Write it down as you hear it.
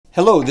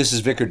Hello, this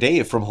is Vicar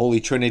Dave from Holy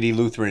Trinity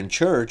Lutheran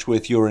Church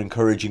with your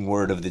encouraging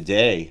word of the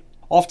day.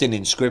 Often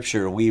in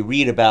Scripture, we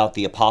read about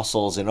the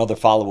apostles and other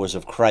followers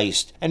of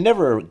Christ and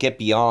never get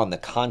beyond the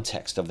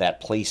context of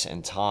that place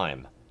and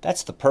time.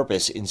 That's the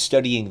purpose in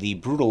studying the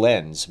brutal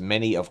ends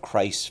many of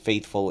Christ's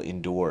faithful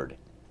endured.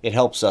 It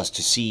helps us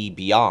to see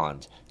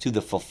beyond to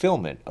the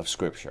fulfillment of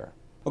Scripture.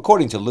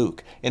 According to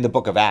Luke, in the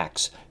book of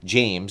Acts,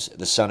 James,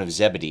 the son of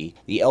Zebedee,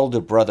 the elder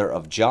brother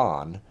of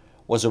John,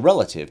 was a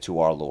relative to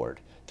our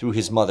Lord, through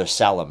his mother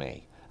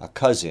Salome, a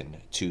cousin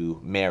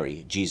to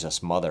Mary,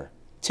 Jesus' mother.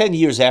 10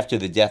 years after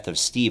the death of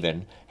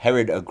Stephen,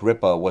 Herod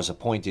Agrippa was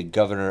appointed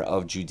governor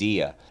of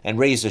Judea and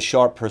raised a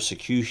sharp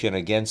persecution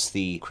against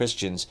the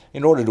Christians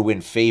in order to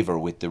win favor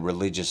with the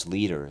religious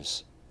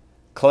leaders.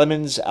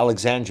 Clemens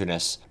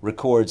Alexandrinus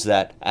records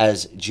that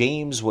as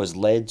James was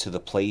led to the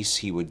place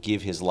he would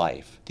give his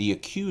life, the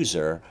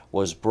accuser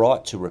was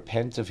brought to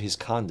repent of his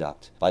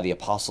conduct by the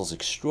apostles'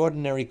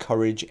 extraordinary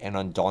courage and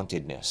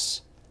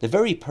undauntedness. The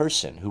very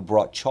person who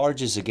brought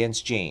charges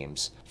against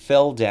James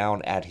fell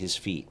down at his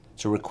feet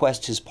to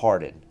request his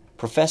pardon,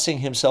 professing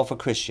himself a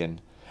Christian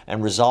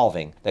and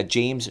resolving that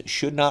James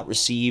should not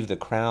receive the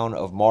crown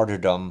of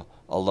martyrdom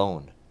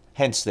alone.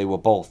 Hence they were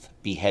both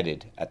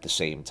beheaded at the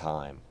same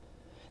time.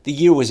 The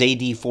year was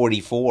AD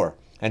 44,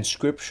 and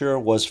Scripture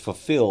was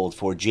fulfilled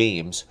for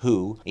James,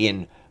 who,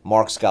 in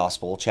Mark's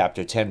Gospel,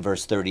 chapter 10,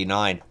 verse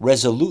 39,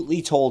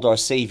 resolutely told our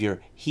Savior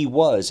he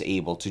was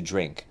able to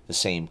drink the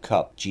same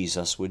cup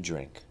Jesus would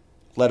drink.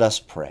 Let us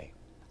pray.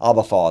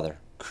 Abba, Father,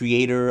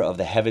 Creator of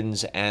the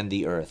heavens and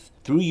the earth,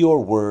 through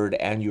your Word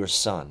and your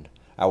Son,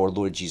 our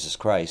Lord Jesus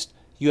Christ,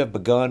 you have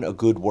begun a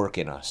good work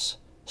in us.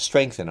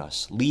 Strengthen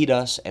us, lead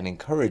us, and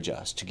encourage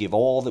us to give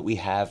all that we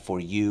have for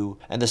you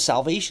and the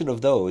salvation of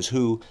those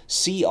who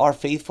see our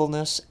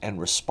faithfulness and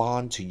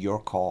respond to your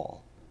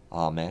call.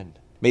 Amen.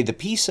 May the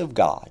peace of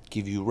God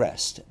give you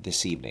rest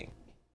this evening.